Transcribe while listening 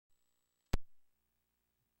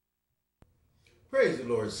Praise the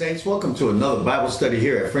Lord, saints. Welcome to another Bible study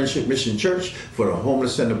here at Friendship Mission Church for the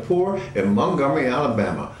homeless and the poor in Montgomery,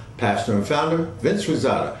 Alabama. Pastor and founder, Vince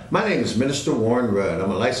Rosada. My name is Minister Warren Rudd.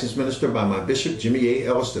 I'm a licensed minister by my Bishop, Jimmy A.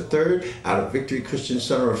 Ellis III, out of Victory Christian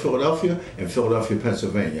Center of Philadelphia in Philadelphia,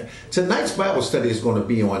 Pennsylvania. Tonight's Bible study is going to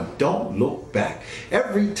be on Don't Look Back.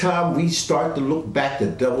 Every time we start to look back, the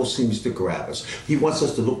devil seems to grab us. He wants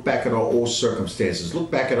us to look back at our old circumstances,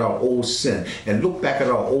 look back at our old sin, and look back at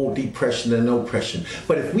our old depression and oppression.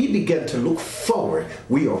 But if we begin to look forward,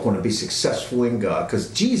 we are going to be successful in God,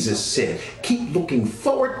 because Jesus said, keep looking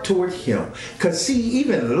forward toward him. Because see,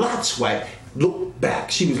 even Lot's wife looked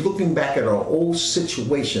back. She was looking back at her old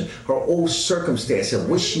situation, her old circumstance, and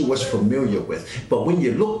what she was familiar with. But when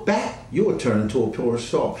you look back, you will turn into a pillar of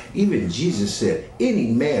salt. Even Jesus said, any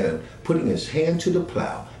man putting his hand to the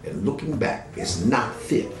plow and looking back is not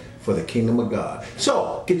fit for the kingdom of God.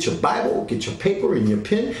 So get your Bible, get your paper and your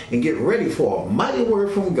pen, and get ready for a mighty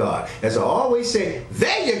word from God. As I always say,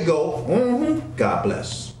 there you go. God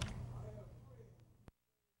bless.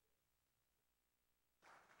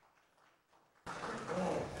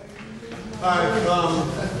 All right,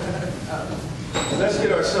 let's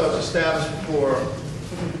get ourselves established before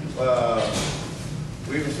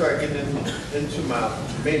we even start getting into my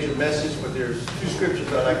major message. But there's two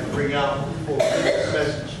scriptures I'd like to bring out before we get this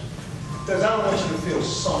message, because I don't want you to feel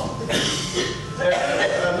somber.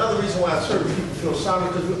 Another reason why certain people feel somber,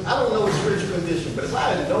 because I don't know the spiritual condition, but if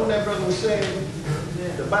I had known that brother was saved,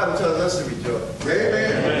 the Bible tells us to rejoice.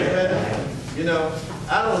 Amen. Amen. You know,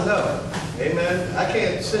 I don't know. Amen. I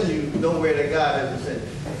can't send you nowhere that God hasn't sent you.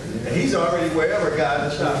 And he's already wherever God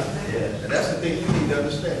has shot. And that's the thing you need to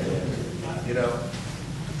understand. You know,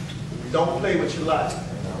 don't play with your life.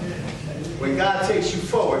 When God takes you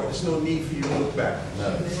forward, there's no need for you to look back.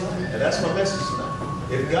 And that's my message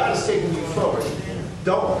tonight. If God is taking you forward,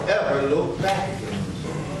 don't ever look back.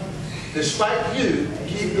 Despite you,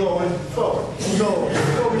 keep going forward. So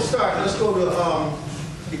before we start, let's go to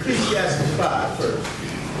Ecclesiastes 5 first.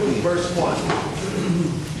 Verse 1.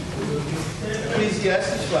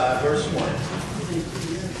 Ecclesiastes 5, verse 1.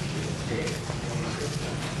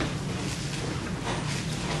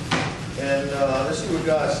 And let's see what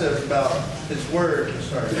God says about his word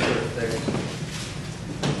concerning certain things.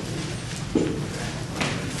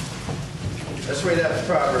 Let's read out the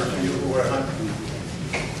Proverbs for you who are hungry.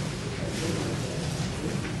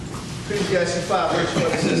 Ecclesiastes 5, verse 1.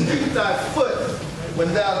 It says, keep thy foot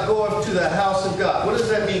when thou goest to the house of God. What does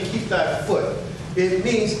that mean, keep thy foot? It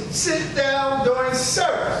means sit down during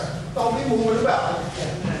service. Don't be moving about.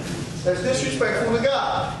 That's disrespectful to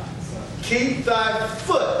God. Keep thy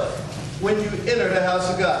foot when you enter the house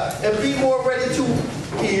of God. And be more ready to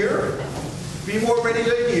hear. Be more ready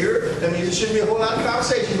to hear. That means there shouldn't be a whole lot of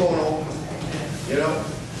conversation going on. You know?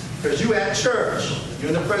 Because you at church.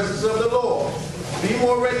 You're in the presence of the Lord. Be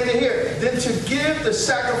more ready to hear than to give the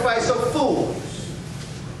sacrifice of fools.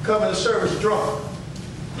 Coming to service drunk.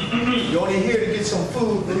 You're only here to get some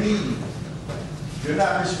food to eat. You're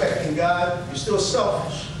not respecting God. You're still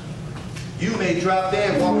selfish. You may drop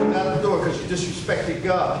dead walking out the door because you disrespected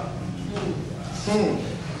God.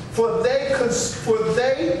 For they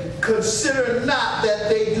consider not that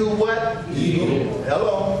they do what? Evil.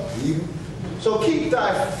 Hello. Evil. So keep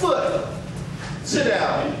thy foot. Sit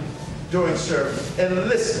down during service and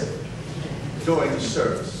listen during the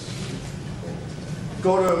service.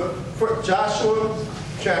 Go to Joshua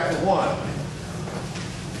chapter 1.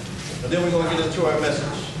 And then we're going to get into our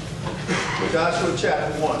message. Joshua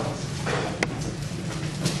chapter 1.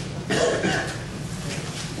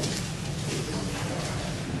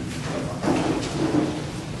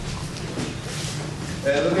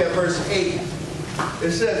 And look at verse 8.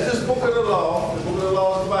 It says, this book of the law is the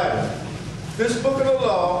Bible. This book of the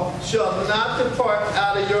law shall not depart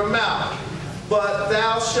out of your mouth, but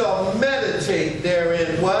thou shalt meditate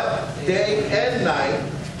therein, what? Day and night,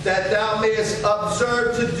 that thou mayest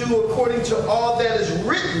observe to do according to all that is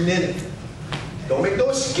written in it. Don't make no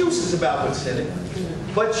excuses about what's in it.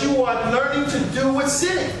 But you are learning to do what's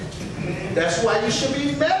in it. That's why you should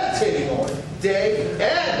be meditating on it, day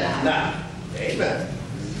and night. Amen.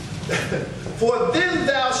 For then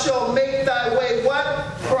thou shalt make thy way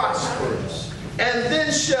what? Prosperous. And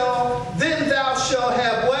then thou shalt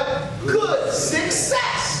have what? Good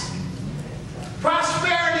success.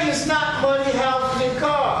 Prosperity is not money, houses, and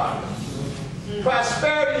cars.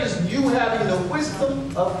 Prosperity is you having the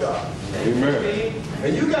wisdom of God. Amen.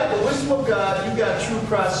 And you got the wisdom of God, you got true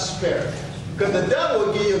prosperity. Because the devil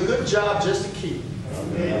will give you a good job just to keep.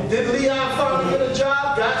 Amen. Did Leon finally get a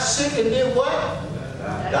job, got sick, and did what?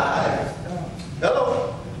 Died.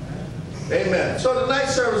 Hello. Amen. So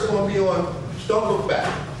tonight's service is going to be on Don't look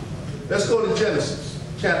back. Let's go to Genesis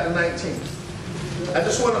chapter 19. I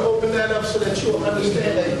just want to open that up so that you'll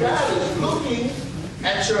understand that God is looking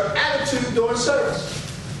at your attitude during service.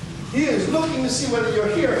 He is looking to see whether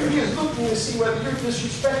you're hearing. He is looking to see whether you're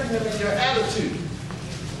disrespecting Him in your attitude.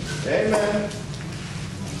 Amen.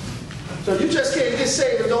 So you just can't get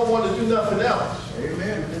saved and don't want to do nothing else.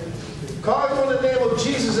 Amen. Calling on the name of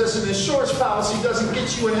Jesus as an insurance policy doesn't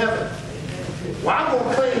get you in heaven. Well, I'm going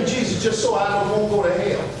to claim Jesus just so I won't go to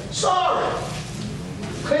hell. Sorry.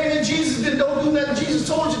 Claiming Jesus, then don't do nothing Jesus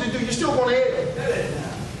told you to do. You're still going to hell.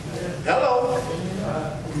 Hello.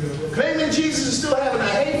 Claiming Jesus and still having a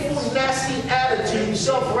hateful, nasty attitude,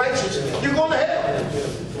 self-righteous, you're going to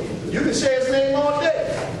hell. You can say His name all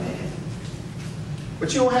day.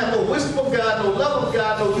 But you don't have no wisdom of God, no love of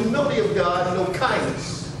God, no humility of God, no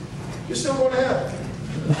kindness. You're still going to hell.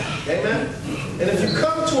 Amen? And if you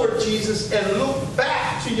come toward Jesus and look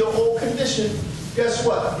back to your old condition, guess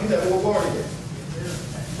what? You never were born again.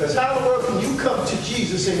 Because how in the world can you come to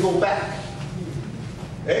Jesus and go back?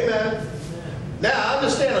 Amen? Now, I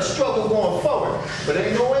understand a struggle going forward, but there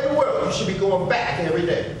ain't no way in the world you should be going back every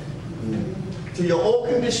day to your old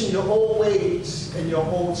condition, your old ways, and your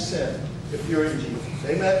old sin if you're in Jesus.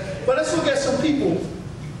 Amen? But let's look at some people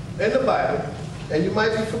in the Bible, and you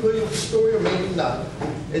might be familiar with the story or maybe not.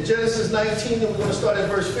 In Genesis 19, and we're going to start at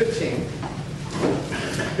verse 15.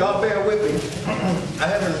 Y'all bear with me. I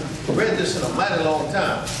haven't read this in a mighty long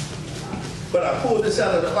time, but I pulled this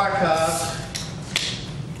out of the archives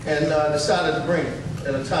and decided to bring it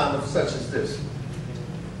at a time of such as this.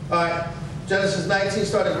 All right, Genesis 19,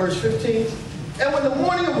 starting at verse 15. And when the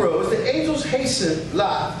morning arose, the angels hastened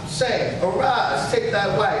Lot, saying, Arise, take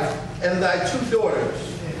thy wife and thy 2 daughters,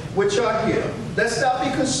 which are here, lest thou be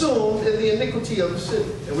consumed in the iniquity of the city.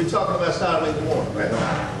 And we're talking about Sodom and Gomorrah, right?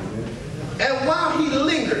 And while he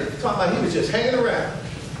lingered, talking about he was just hanging around,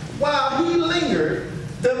 while he lingered,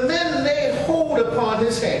 the men laid hold upon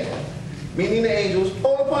his hand, meaning the angels,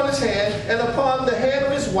 hold upon his hand, and upon the hand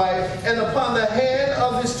of his wife, and upon the hand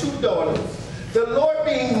of his 2 daughters, the Lord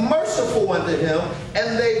being merciful unto him,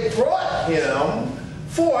 and they brought him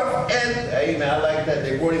forth, and, amen, I like that,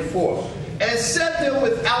 they brought him forth, and set him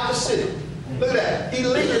without the city. Look at that. He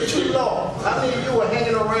lingered too long. How many of you were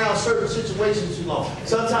hanging around certain situations too long?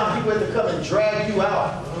 Sometimes people have to come and drag you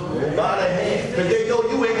out by the hand because they know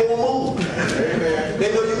you ain't going to move.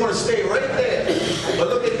 They know you're going to stay right there. But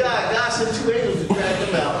look at God. God sent 2 angels to drag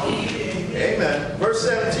them out. Amen. Verse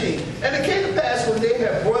 17. And it came to pass when they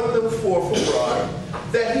had brought them forth abroad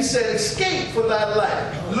that he said, Escape for thy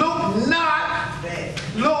life. Look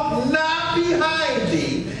not behind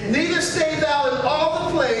thee, neither stay thou in all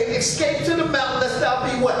the plain, escape to the mountain, lest thou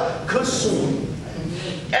be what? Consumed.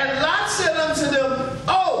 And Lot said unto them,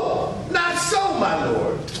 Oh, not so, my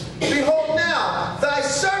Lord. Behold now, thy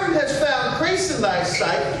servant has found grace in thy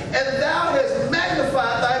sight, and thou hast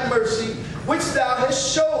magnified thy mercy, which thou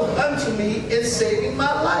hast showed unto me in saving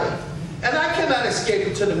my life. And I cannot escape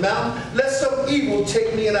into the mountain, lest some evil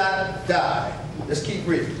take me and I die. Let's keep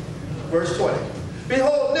reading. Verse 20.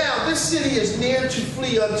 Behold, now this city is near to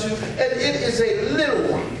flee unto, and it is a little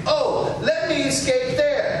one. Oh, let me escape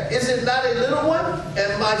there. Is it not a little one?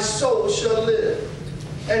 And my soul shall live.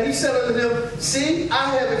 And he said unto them, See,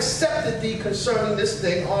 I have accepted thee concerning this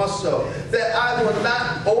thing also, that I will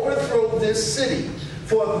not overthrow this city,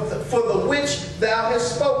 for the which thou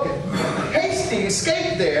hast spoken. Haste thee,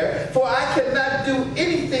 escape there, for I cannot do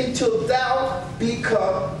anything till thou be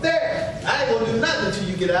come there. I ain't going to do nothing until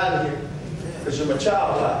you get out of here. Because you're my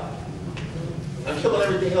child, right? I'm killing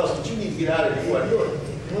everything else, but you need to get out of here before I do it.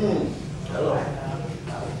 Hello.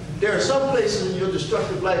 There are some places in your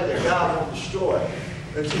destructive life that God won't destroy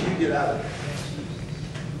until you get out of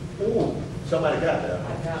it. Ooh, somebody got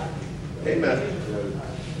that. Amen.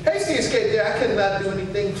 Hasty escape there, I cannot do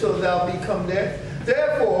anything till thou be come there.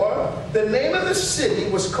 Therefore, the name of the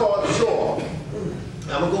city was called Zoar.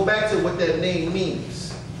 I'm going to go back to what that name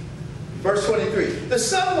means. Verse 23. The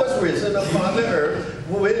sun was risen upon the earth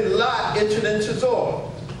when Lot entered into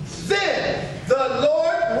Zoar. Then the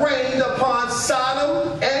Lord rained upon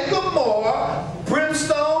Sodom and Gomorrah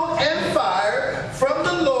brimstone and fire from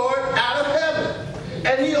the Lord out of heaven.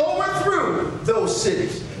 And he overthrew those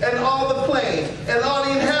cities, and all the plain, and all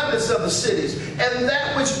the inhabitants of the cities, and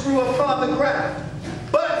that which grew upon the ground.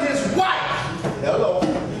 But his wife,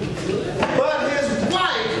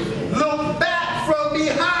 looked back from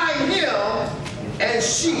behind him, and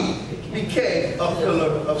she became a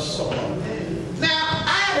pillar of salt. Now,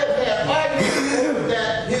 I have had arguments over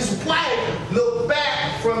that his wife looked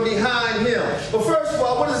back from behind him. But first of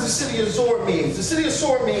all, what does the city of Zor mean? The city of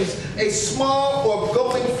Zor means a small or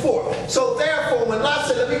going forth. So therefore, when Lot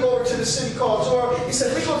said, let me go over to the city called Zor, he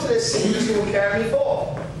said, let me go to this city that's going to carry me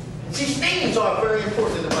forward. See, names are very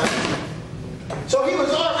important in the Bible. So he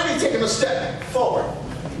was already taking a step forward.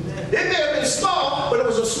 It may have been small, but it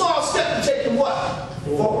was a small step to take him what?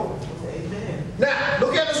 Forward. Now,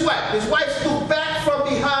 look at his wife. His wife stood back from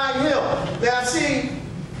behind him. Now, see,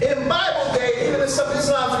 in Bible day, even in some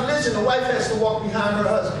Islam's religion, the wife has to walk behind her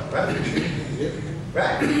husband, right?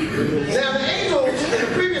 Right? Now, the angels in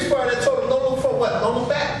the previous part, they told him, don't look for what? Don't look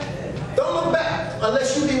back. Don't look back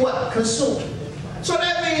unless you be what? Consumed. So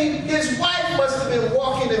that means his wife must have been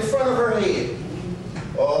walking in front of her head.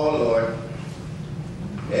 Oh, Lord.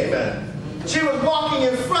 Amen. She was walking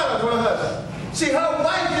in front of her husband. See, her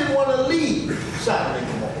wife didn't want to leave Saturday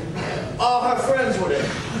morning. All her friends were there.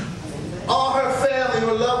 All her family,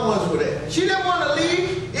 her loved ones were there. She didn't want to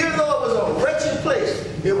leave, even though it was a wretched place.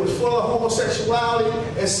 It was full of homosexuality.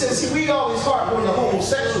 And see, we always harp on the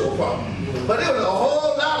homosexual problem. But there was a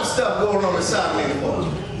whole lot of stuff going on in Saturday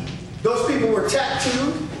morning. Those people were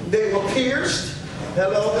tattooed. They were pierced.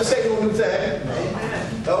 Hello, this ain't no new thing.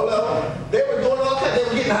 Hello. They were doing all kinds. They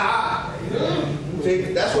were getting high.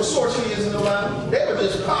 See, that's what sorcery is in the Bible. They were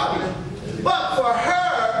just partying. But for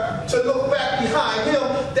her to look back behind him,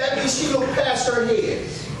 that means she looked past her head.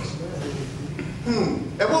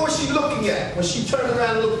 And what was she looking at when she turned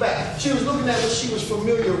around and looked back? She was looking at what she was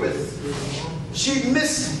familiar with. She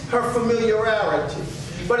missed her familiarity.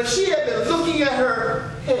 But if she had been looking at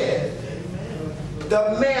her head,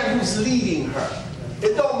 the man who's leading her,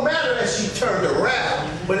 it don't matter if she turned around,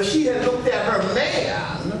 but if she had looked at her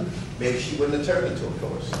man, maybe she wouldn't have turned into a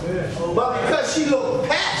course. But because she looked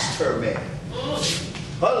past her man,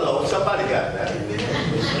 hello, somebody got that.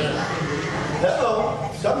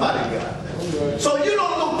 Hello, somebody got that. So you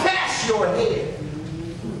don't look past your head.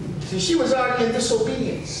 See, she was already in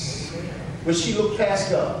disobedience when she looked past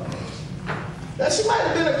God. Now, she might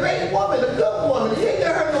have been a great woman, a good woman. You ain't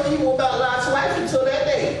never heard no evil about Lot's wife until that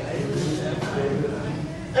day.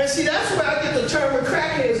 And see, that's where I get the term with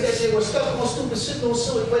crackheads, that they were stuck on stupid, sitting on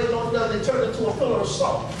silly, waiting on nothing, and turned into a pillar of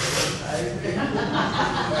salt.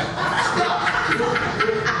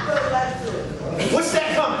 What's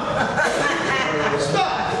that coming?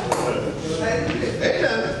 Stop.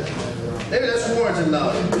 Amen. Maybe that's Warren's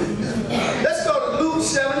knowledge. Let's go to Luke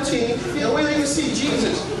 17. You know, we didn't even see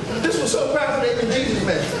Jesus. This was so powerful they didn't Jesus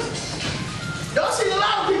message. Y'all see a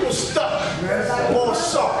lot of people stuck on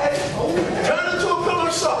salt. Turn into a pillar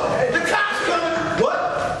of salt. The cops coming. What?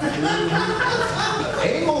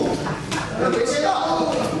 Ain't moving. They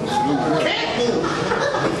stop. Can't move.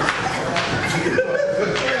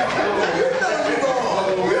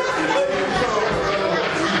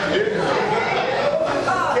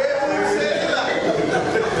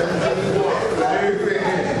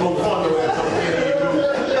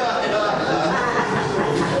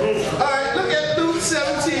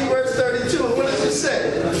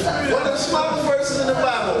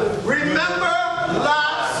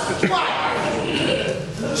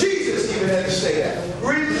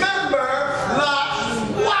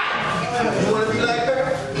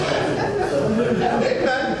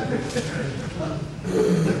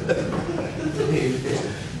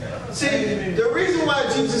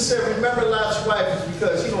 Jesus said, remember Lot's wife, is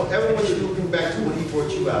because he don't ever want you looking back to what he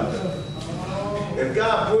brought you out of. If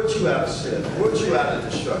God brought you out of sin, brought you out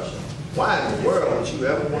of destruction, why in the world would you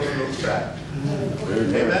ever want to look back?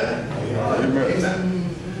 Amen?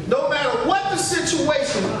 Amen. No matter what the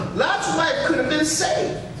situation, Lot's wife could have been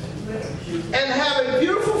saved and have a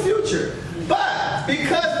beautiful future. But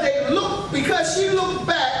because she looked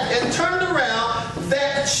back and turned around,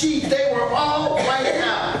 they were all wiped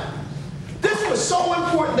out. This was so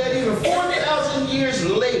important that even 4,000 years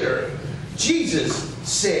later, Jesus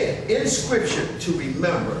said in Scripture to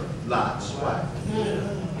remember Lot's wife.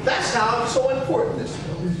 That's how so important this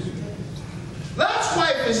was. Lot's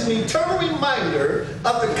wife is an eternal reminder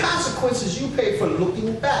of the consequences you pay for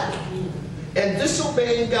looking back and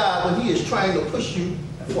disobeying God when He is trying to push you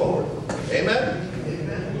forward. Amen?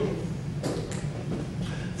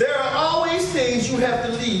 There are always things you have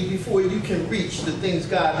to leave before you can reach the things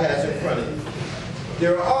God has in front of you.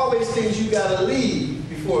 There are always things you got to leave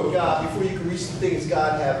before you can reach the things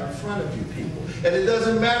God has in front of you, people. And it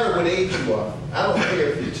doesn't matter what age you are. I don't care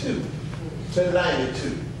if you're 2 to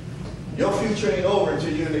 92. Your future ain't over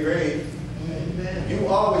until you're in the grave. You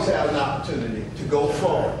always have an opportunity to go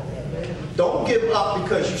forward. Don't give up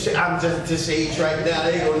because you say, I'm just this age right now.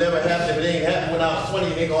 It ain't going to never happen. If it ain't happened when I was 20,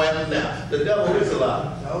 it ain't going to happen now. The devil is a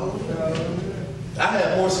lie. I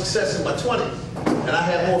had more success in my 20s, and I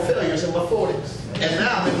had more failures in my 40s. And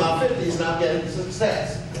now I'm in my 50s and I'm getting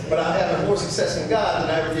success. But I'm having more success in God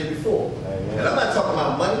than I ever did before. And I'm not talking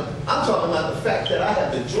about money. I'm talking about the fact that I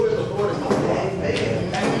have the joy of the Lord in my life.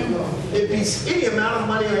 It beats any amount of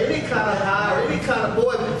money or any kind of high or any kind of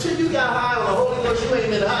boy. Until you got high on the Holy Ghost, you ain't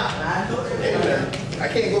been high. Amen. I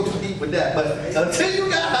can't go too deep with that. But until you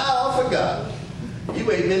got high off of God,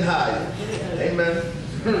 you ain't been high yet. Amen.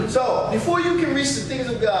 So, before you can reach the things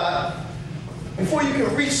of God, before you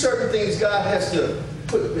can reach certain things God has to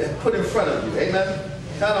put in front of you. Amen.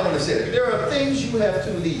 How do I want to say that? There are things you have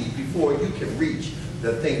to leave before you can reach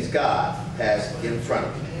the things God has in front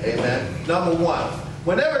of you. Amen. Number one,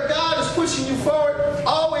 whenever God is pushing you forward,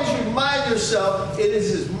 always remind yourself it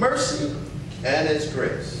is His mercy and His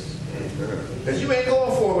grace. Because you ain't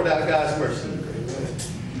going forward without God's mercy and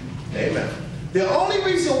grace. Amen. The only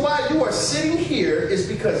reason why you are sitting here is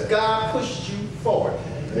because God pushed you forward.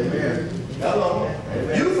 Amen. Hello.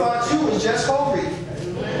 Amen. You thought you was just hungry.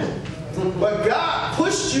 But God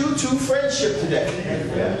pushed you to friendship today.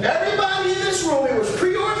 Everybody in this room, it was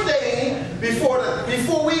preordained before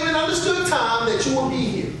we even understood time that you would be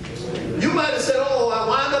here. You might have said, oh, I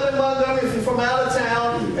wound up in Montgomery from out of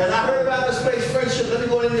town, and I heard about this place, friendship, let me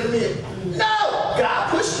go in and get a meal. No!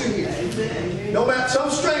 God pushed you here. No matter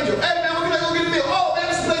some stranger, hey man, we're going to go get a meal. Oh man,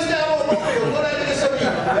 this place down on Mobile, go down and get some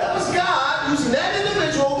meal. That was God using that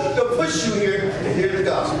individual to push you here to hear the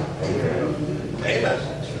gospel. Amen.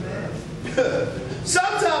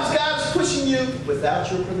 Sometimes God is pushing you without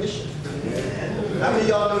your permission. How many of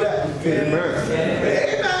y'all know that? Amen.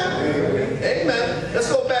 Amen. Amen. Let's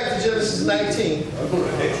go back to Genesis 19.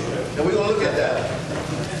 And we're going to look at that.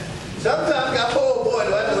 Sometimes God, oh boy,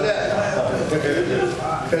 do I know that.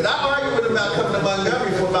 Because I argued with him about coming to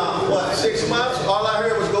Montgomery for about, what, 6 months? All I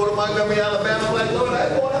heard was go to Montgomery, Alabama. I'm like, Lord, I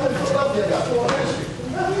ain't going up in Philadelphia. I got 4 minutes.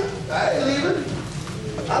 I ain't leaving.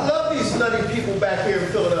 I love these nutty people back here in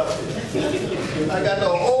Philadelphia. I got the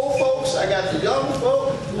old folks, I got the young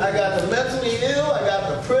folk, I got the mentally ill, I got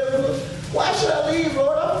the privileged. Why should I leave,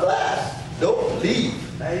 Lord? I'm blessed. Don't leave.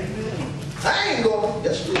 Amen. I ain't going.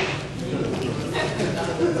 Yes, you.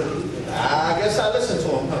 I guess I listen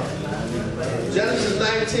to him, huh? Genesis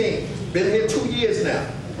 19. Been here 2 years now,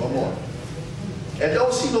 or more. And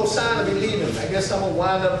don't see no sign of me leaving. I guess I'm going to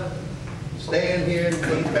wind up staying here and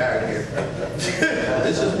being buried here.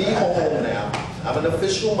 This is me home now. I'm an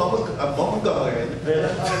official Montgomery.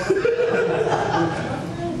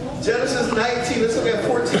 Genesis 19, let's look at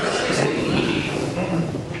 14 and 16.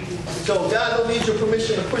 So God don't need your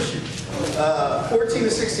permission to push you. 14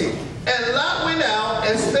 and 16. And Lot went out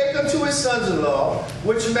and spake unto his sons-in-law,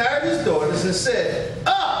 which married his daughters, and said,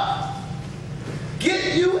 Up,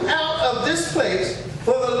 get you out of this place,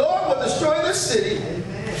 for the Lord will destroy this city.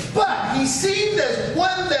 But he seemed as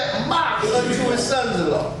one that mocked unto his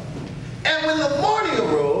sons-in-law. And when the morning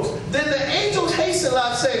arose, then the angels hastened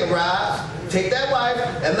Lot, saying, Arise, take that wife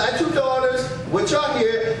and thy 2 daughters, which are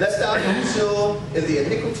here, lest thou be consumed in the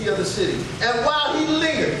iniquity of the city. And while he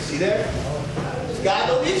lingered, see there? God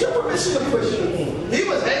don't need your permission to push him. He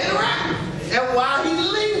was hanging around. And while he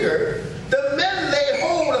lingered, the men laid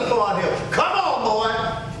hold upon him. Come on, boy.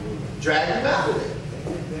 Drag him out of it.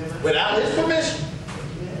 Without his permission.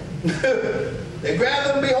 They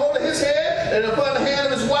grabbed him, behold, his head, and upon the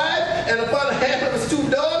hand of his wife, and upon the hand of his 2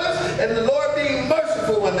 daughters, and the Lord being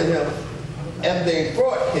merciful unto him. And they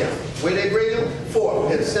brought him. Where they bring him?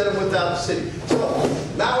 Forth, and set him without the city. So,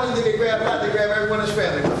 not only did they grab Lot, they grabbed everyone in his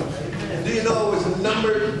family. Do you know it was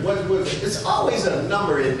numbered? It's always a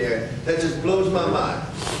number in there that just blows my mind.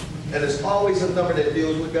 And it's always a number that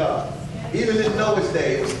deals with God. Even in Noah's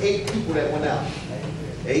day, it was 8 people that went out.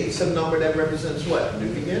 8's a number that represents what?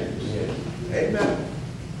 New beginnings. Amen.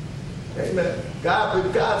 Amen.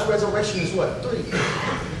 God's resurrection is what? 3.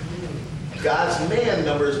 God's man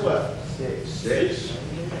number is what? 6.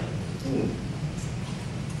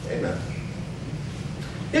 Amen.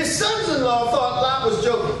 His sons-in-law thought Lot was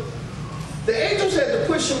joking. The angels had to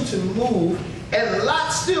push him to move, and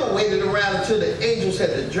Lot still waited around until the angels had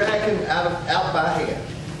to drag him out by hand.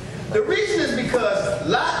 The reason is because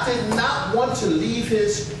Lot did not want to leave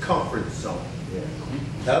his comfort zone.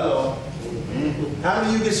 Hello. How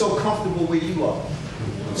do you get so comfortable where you are?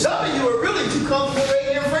 Some of you are really too comfortable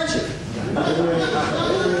right in friendship.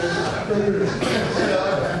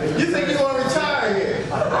 You think you're going to retire here.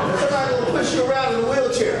 Somebody's going to push you around in a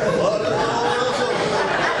wheelchair.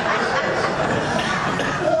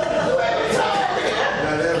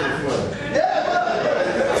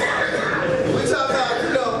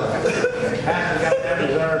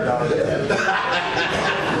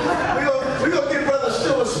 We're going to get Brother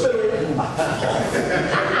Still a Spittle.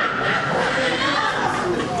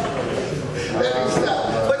 Let me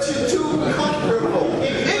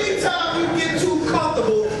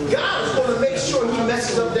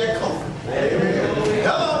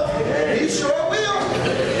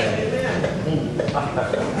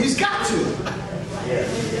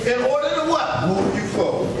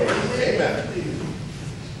Amen.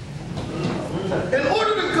 In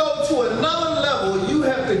order to go to another level, you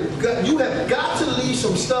have got to leave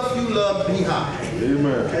some stuff you love behind.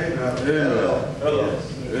 Amen. Amen.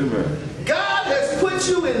 Amen. God has put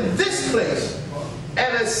you in this place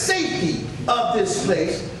and a safety of this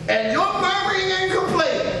place, and you're murmuring and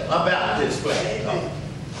complaining about this place.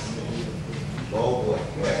 Oh boy.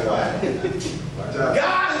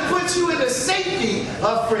 God has put you in the safety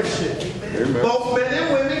of friendship. Amen. Both men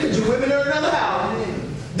and women, because you women are in another house.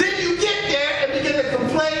 Then you get there and begin to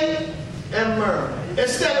complain and murmur,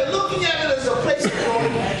 instead of looking at it as a place of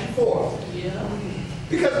going back and forth.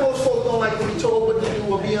 Because most folks don't like to be told what to do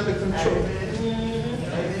or be under control.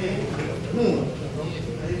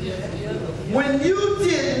 When you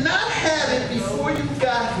did not have it before you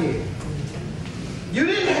got here, you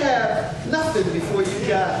didn't have nothing before you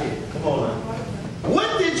got here. Come on now.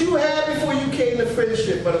 What did you have before you came to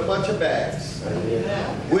friendship but a bunch of bags?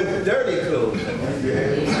 With dirty clothes.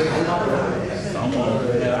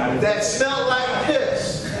 That smelled like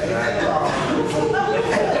piss.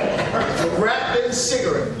 Wrapped in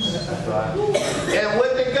cigarettes. And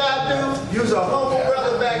what did God do? Use a humble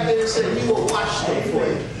brother back there and said, he will wash them for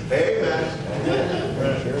you. Amen.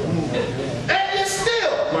 And you're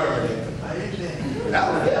still murmuring.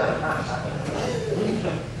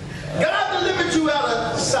 God delivered you out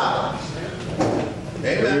of Sodom.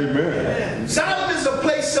 Amen. Amen. Sodom is a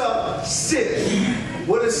place of sin.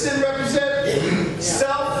 What does sin represent?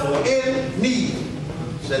 Self-in-need.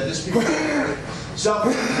 Said this before.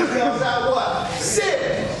 Self-in-need spells out what?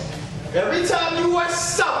 Sin. Every time you are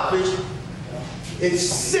selfish, it's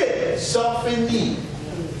sin. Self-in-need.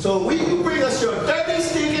 So you bring us your dirty,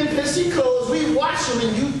 stinking, pissy clothes, we wash them,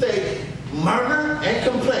 and you think, murmur and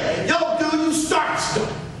complain. Yo, dude, you starched them.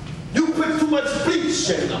 You put too much bleach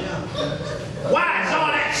in them. Why is all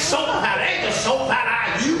that soap powder? Ain't the soap powder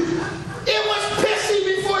I use? It was pissy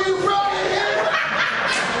before you brought it in.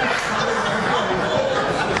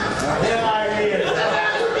 Yeah, I hear it.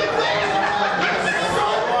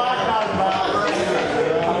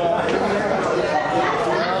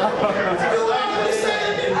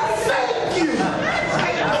 Thank you. The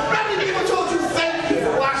brother even told you thank you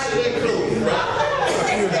for washing their clothes,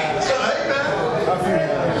 right? So, amen.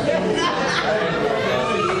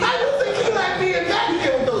 I don't think you like being back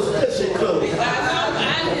here with those pissy clothes.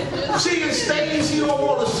 Seeing stains you don't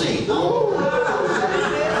want to see.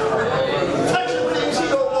 Touching things you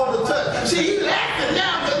don't want to touch. See, he's laughing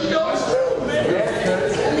now because he knows it's true.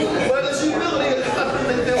 But his humility has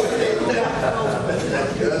nothing to do with it.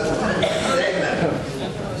 Amen.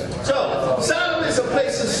 So, Sodom is a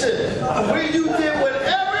place of sin where you did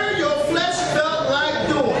whatever your flesh felt like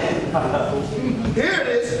doing. Here it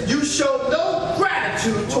is. You show no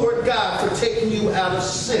gratitude toward God for taking you out of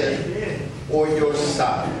sin or your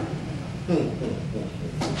Sodom.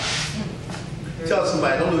 Tell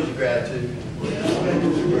somebody, don't lose your gratitude.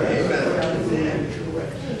 Amen.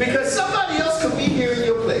 Because somebody else could be here in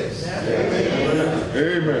your place. Amen.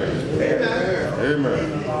 Amen.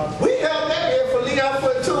 Amen. We held that here for Ligon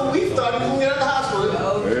for 2 weeks, thought he was going to get out of the hospital.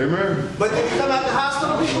 Amen. But did he come out of the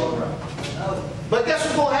hospital? But guess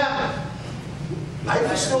what's going to happen?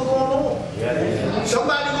 Life is still going on.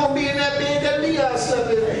 Somebody going to be in that bed that Leon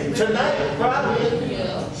slept in tonight, probably.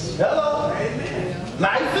 Hello.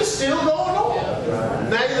 Life is still going on.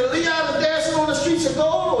 Now either Leon is dancing on the streets of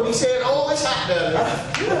gold or he said, oh, it's hot down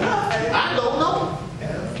there. I don't know.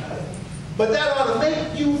 But that ought to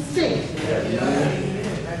make you think.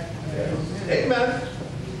 Amen.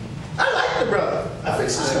 I like the brother. I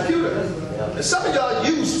fixed his computer. And some of y'all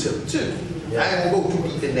used him too. I ain't gonna go too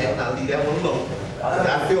deep in that, and I'll leave that one alone.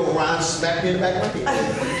 I feel Ron smack me in the back of my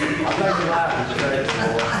head.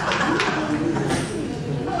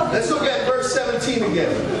 Let's look at verse 17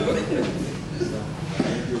 again.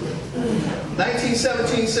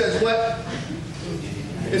 19:17 says what?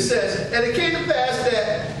 It says, and it came to pass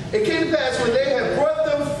when they had brought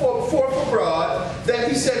them forth abroad, that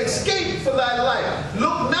he said, escape for thy life.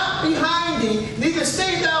 Look not behind thee, neither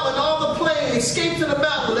stay thou in all the plain. Escape to the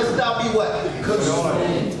mountain, lest thou be what?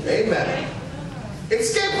 Consumed. Amen.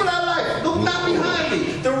 Escape for thy life. Look not behind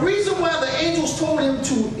thee. The reason why the angels told him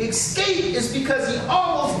to escape is because he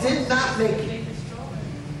almost did not make it.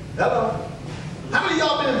 Hello? How many of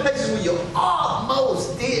y'all been in places where you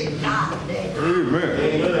almost did not make it?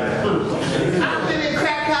 Amen. I've been in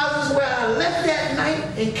crack houses where I left that night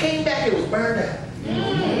and came back, it was burned out.